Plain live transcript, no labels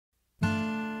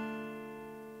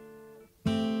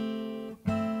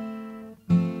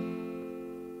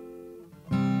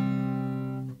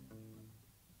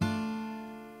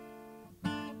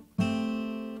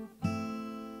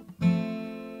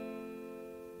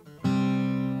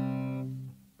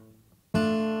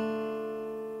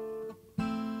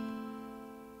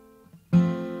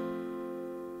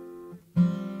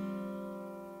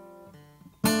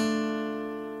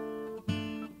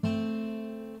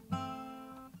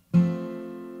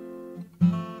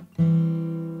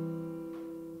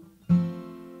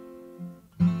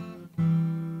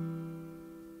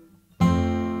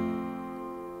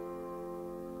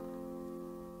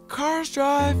Cars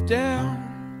drive down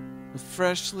a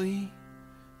freshly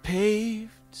paved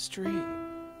street.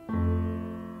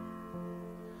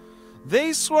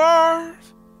 They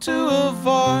swerve to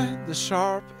avoid the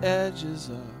sharp edges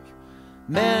of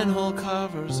manhole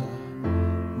covers, a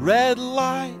red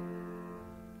light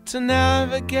to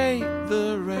navigate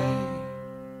the radio.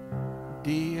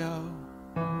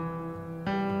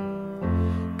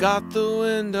 Got the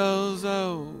windows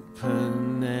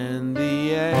open and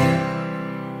the air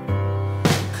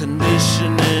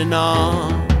conditioning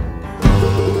on.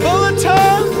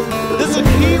 Bulletin, there's a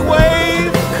heat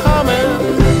wave coming.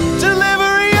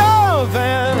 Delivery of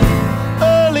an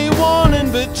early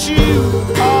warning, but you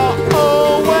are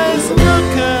always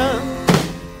looking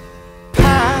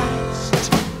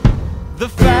past the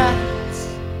facts.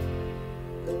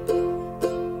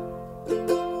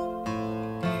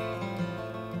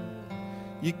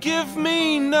 You give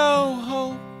me no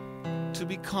hope to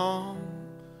be calm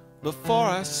before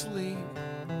I sleep.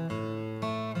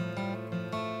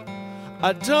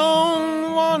 I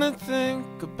don't want to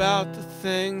think about the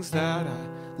things that I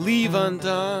leave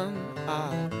undone.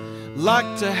 I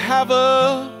like to have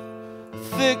a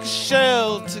thick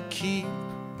shell to keep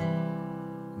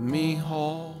me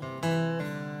whole. I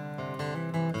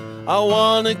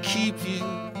want to keep you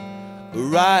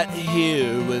right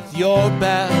here with your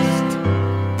best.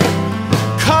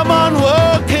 Come on,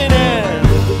 working in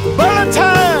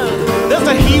bulletin, there's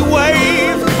a heat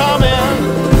wave coming.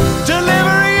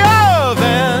 Delivery of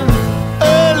an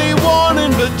early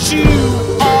warning, but you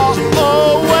are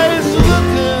always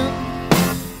looking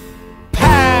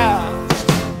past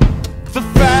the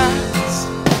facts.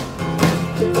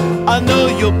 I know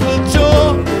you'll put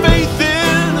your faith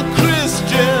in a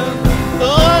Christian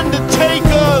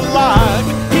Undertaker, like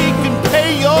he can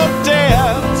pay your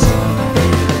debts.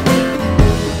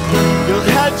 You'll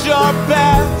hedge your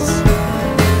bets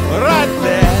right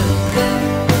there.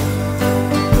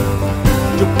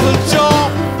 You put your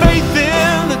faith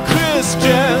in a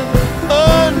Christian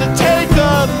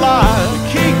Undertaker, like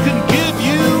he can give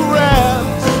you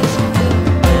rest.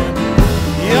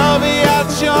 You'll be at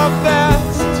your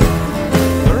best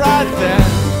right there.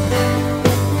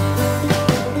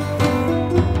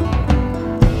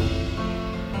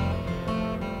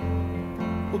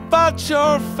 But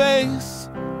your face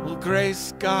will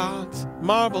grace God's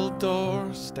marble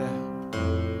doorstep,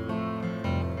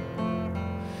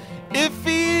 if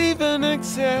he even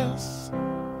exists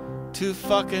to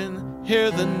fucking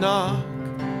hear the knock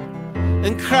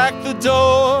and crack the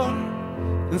door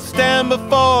and stand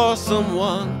before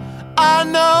someone I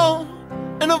know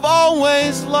and have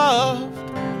always loved.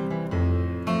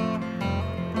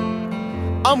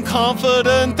 I'm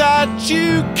confident that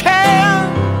you can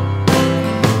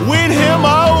win him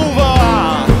over.